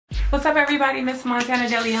What's up everybody, Miss Montana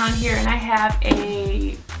DeLeon here, and I have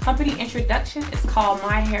a company introduction. It's called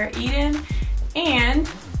My Hair Eden, and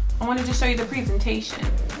I wanted to show you the presentation.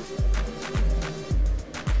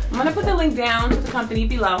 I'm gonna put the link down to the company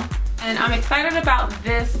below, and I'm excited about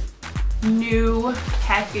this new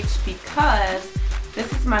package because this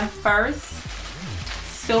is my first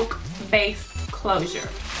silk base closure.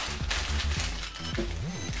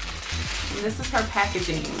 And this is her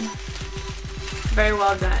packaging. Very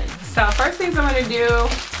well done. So first things I'm going to do,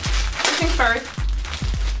 first things first,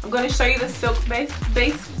 I'm going to show you the silk base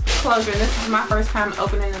closure. And this is my first time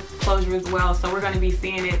opening the closure as well, so we're going to be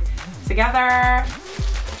seeing it together.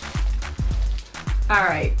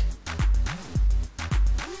 Alright.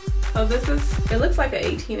 So this is, it looks like an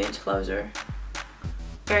 18-inch closure.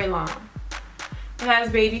 Very long. It has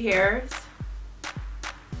baby hairs.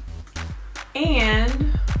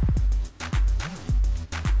 And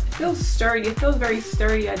feels sturdy. It feels very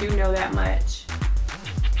sturdy, I do know that much.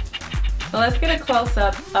 So let's get a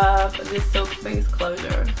close-up of this silk base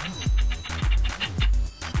closure.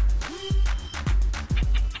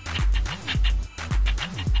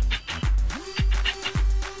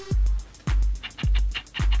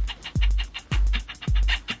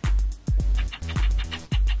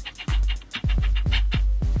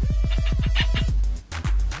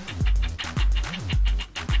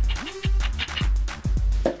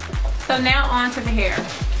 So now on to the hair.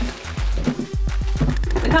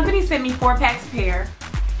 The company sent me 4 packs of hair.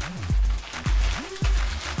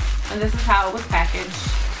 And this is how it was packaged.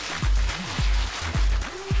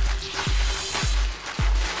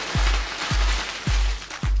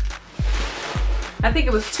 I think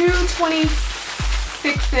it was 2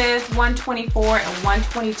 26s, 124 and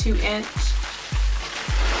 122 inch.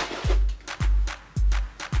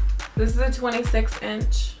 This is a 26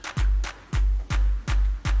 inch.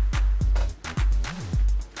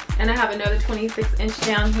 And I have another 26 inch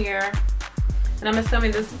down here. And I'm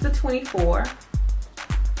assuming this is the 24.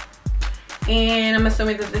 And I'm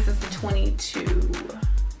assuming that this is the 22.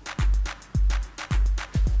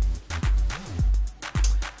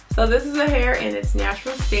 So this is the hair in its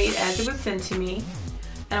natural state as it was sent to me.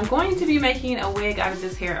 And I'm going to be making a wig out of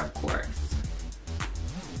this hair, of course.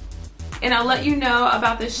 And I'll let you know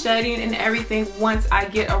about the shedding and everything once I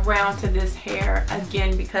get around to this hair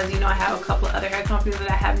again, because you know I have a couple of other hair companies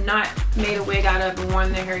that I have not made a wig out of and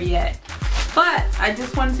worn their hair yet. But I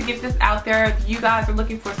just wanted to get this out there. If you guys are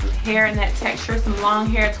looking for some hair in that texture, some long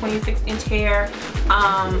hair, 26-inch hair,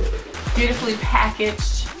 beautifully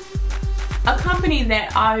packaged, a company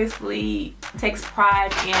that obviously takes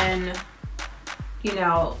pride in, you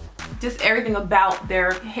know, just everything about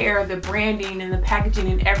their hair, the branding and the packaging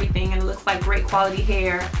and everything, and it looks like great quality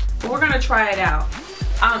hair. But we're gonna try it out.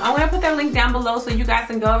 I'm gonna put that link down below so you guys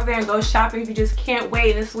can go over there and go shopping if you just can't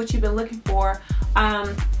wait. This is what you've been looking for.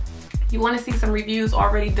 You want to see some reviews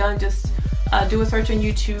already done, just do a search on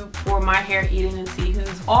YouTube for My Hair Eden and see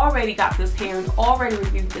who's already got this hair and already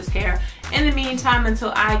reviewed this hair. In the meantime,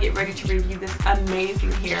 until I get ready to review this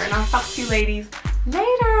amazing hair. And I'll talk to you ladies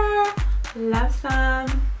later. Love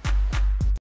some.